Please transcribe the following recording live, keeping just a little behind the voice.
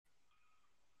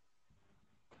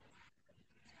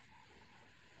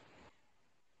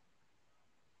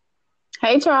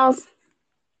Hey Charles.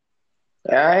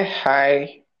 Hi,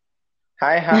 hi,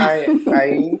 hi.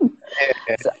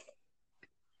 So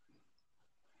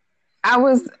I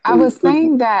was Good.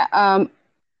 saying that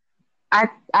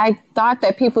I thought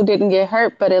that people didn't get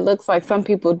hurt, but it looks like some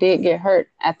people did get hurt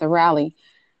at the rally.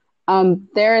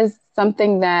 There is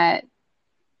something that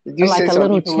Did you say like a some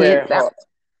little people were chant that hot?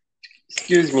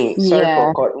 Excuse me, sorry for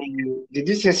yeah, cutting you. Did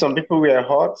you say some people were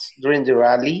hot during the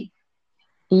rally?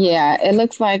 yeah, it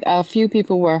looks like a few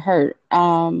people were hurt.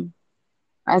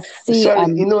 I see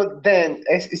Sorry, then,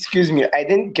 excuse me, I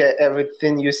didn't get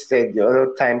everything you said the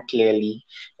other time clearly,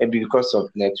 maybe because of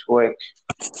network.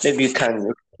 Maybe you can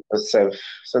repeat yourself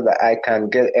so that I can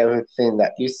get everything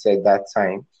that you said that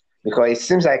time, because it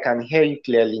seems I can hear you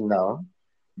clearly now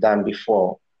than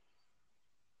before.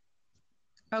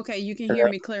 Okay, you can hear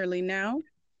Hello? me clearly now.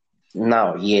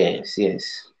 Now, yes,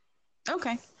 yes.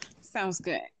 Okay, sounds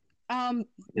good.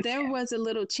 There was a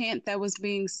little chant that was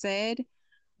being said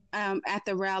at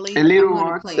the A rally. I'm little going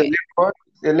to what? play A it. little what?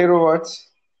 A little what?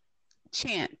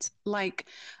 Chant, like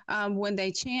when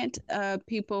they chant,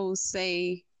 people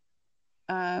say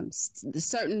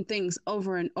certain things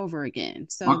over and over again.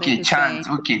 So they Okay, could chant.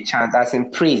 say, Okay, chant. As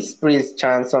in praise,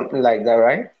 chant, something like that,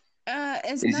 right?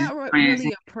 it's Is it not praising?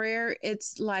 really a prayer.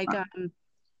 It's like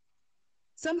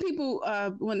some people,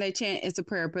 when they chant, it's a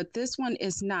prayer, but this one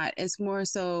is not. It's more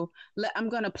so, I'm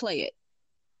going to play it.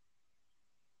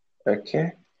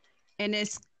 Okay. And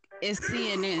it's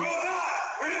CNN.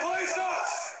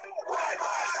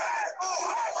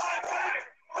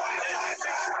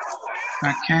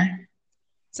 Okay.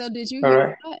 So did you All hear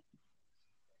right. that?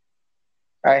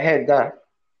 I heard that.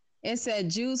 It said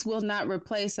Jews will not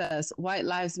replace us. White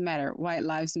lives matter. White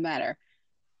lives matter.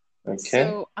 Okay.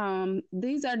 So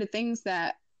these are the things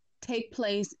that take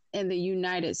place in the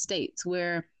United States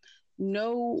where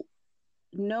no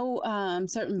no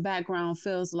certain background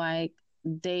feels like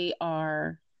they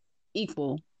are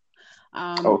equal.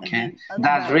 And Okay. then other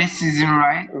That's back racism,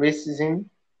 right? Racism.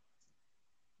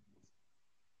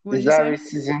 what did Is you that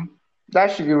say? racism?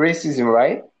 That should be racism,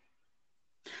 right?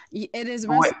 It is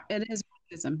Where, it is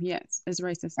racism. Yes, it's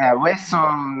racist. where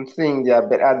some think they are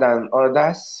better than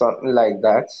others, something like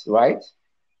that, right?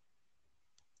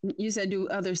 You said do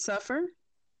others suffer?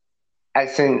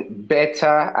 As in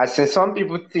better, as in some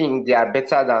people think they are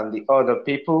better than the other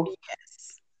people.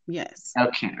 Yes. Yes.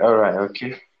 Okay. All right.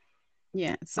 Okay.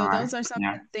 Yeah, All so right. those are some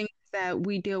Yeah. of the things that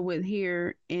we deal with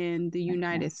here in the Okay.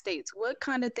 United States. What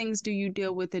kind of things do you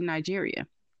deal with in Nigeria?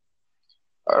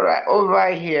 All right, over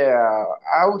here,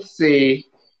 I would say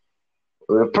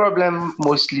the problem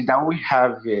mostly that we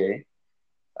have here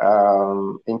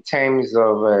in terms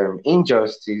of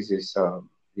injustice is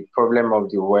the problem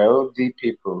of the wealthy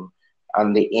people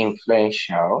and the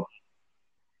influential.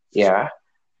 Yeah,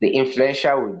 the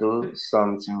influential will do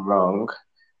something wrong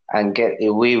and get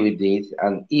away with it.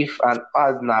 And if an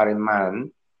ordinary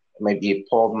man, maybe a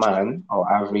poor man or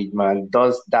average man,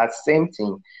 does that same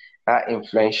thing, that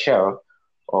influential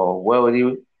or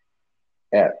wealthy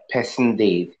person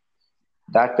did,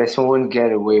 that person won't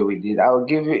get away with it. I'll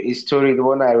give you a story, the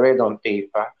one I read on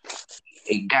paper.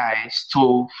 A guy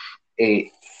stole a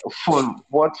phone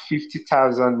worth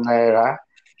 50,000 naira.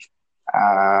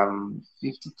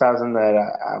 50,000 naira.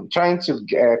 I'm trying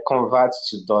to convert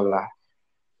to dollar.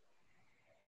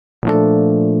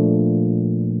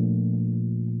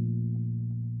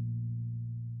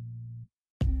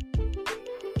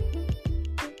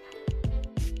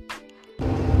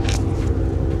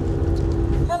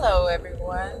 Hello,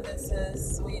 everyone. This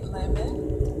is Sweet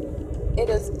Lemon. It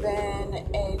has been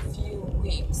a few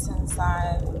weeks since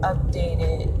I've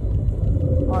updated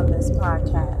on this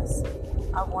podcast.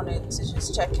 I wanted to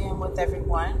just check in with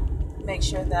everyone, make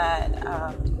sure that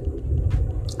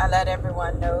I let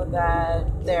everyone know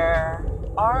that there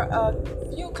are a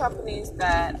few companies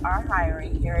that are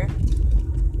hiring here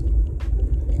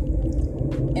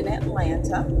in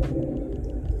Atlanta.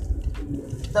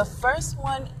 The first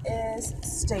one is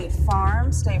State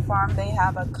Farm. State Farm, they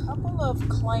have a couple of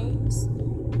claims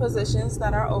positions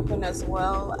that are open as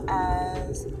well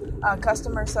as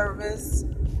customer service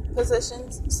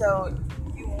positions. So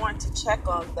you want to check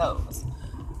on those.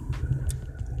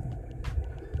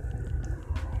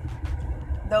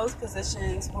 Those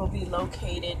positions will be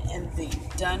located in the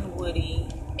Dunwoody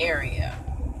area.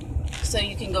 So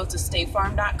you can go to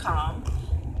statefarm.com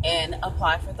and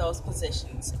apply for those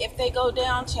positions. If they go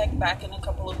down, check back in a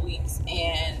couple of weeks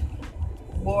and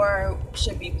more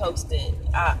should be posted.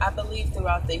 I believe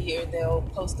throughout the year they'll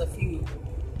post a few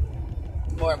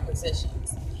more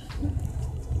positions.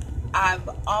 I've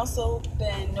also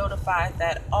been notified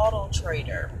that Auto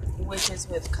Trader, which is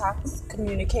with Cox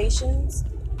Communications.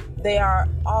 They are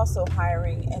also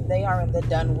hiring, and they are in the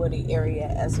Dunwoody area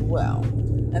as well.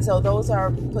 And so those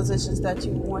are positions that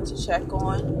you want to check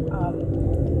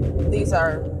on. These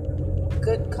are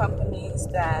good companies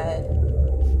that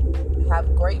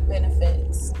have great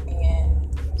benefits, and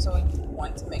so we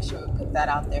want to make sure we put that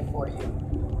out there for you.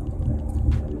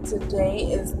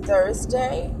 Today is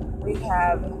Thursday. We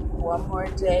have one more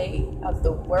day of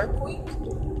the work week,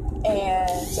 and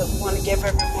so we want to give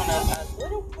everyone a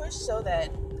little push so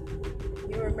that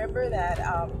you remember that,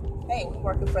 hey, we're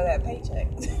working for that paycheck.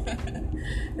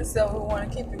 And so we want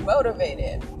to keep you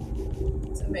motivated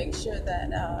to make sure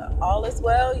that all is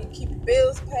well, you keep your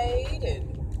bills paid and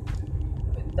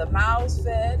the mouths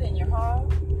fed in your home.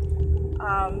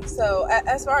 So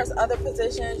as far as other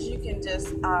positions, you can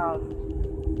just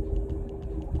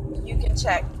you can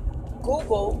check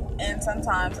Google, and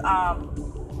sometimes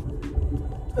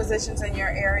positions in your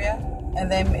area, and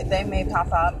then they may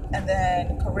pop up, and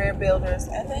then career builders,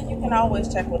 and then you can always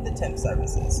check with the temp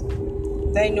services.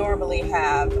 They normally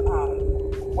have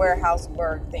warehouse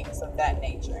work, things of that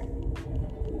nature.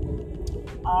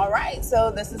 All right,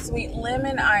 so this is Sweet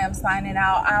Lemon. I am signing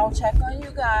out. I'll check on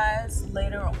you guys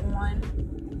later on,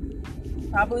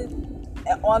 probably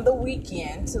on the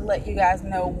weekend, to let you guys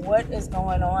know what is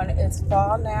going on. It's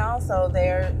fall now, so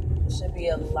there should be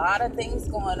a lot of things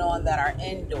going on that are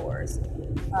indoors.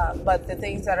 But the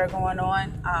things that are going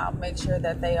on, make sure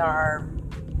that they are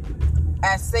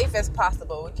as safe as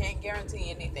possible. We can't guarantee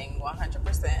anything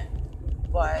 100%,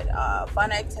 but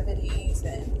fun activities,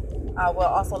 and we'll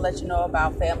also let you know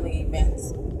about family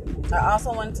events. I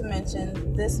also wanted to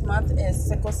mention this month is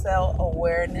Sickle Cell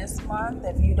Awareness Month.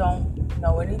 If you don't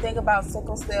know anything about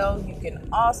sickle cell, you can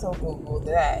also Google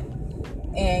that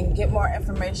and get more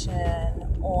information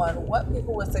on what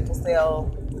people with sickle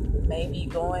cell may be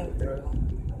going through.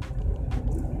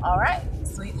 All right,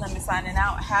 Sweet Lemon signing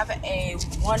out. Have a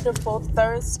wonderful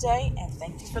Thursday, and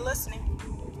thank you for listening.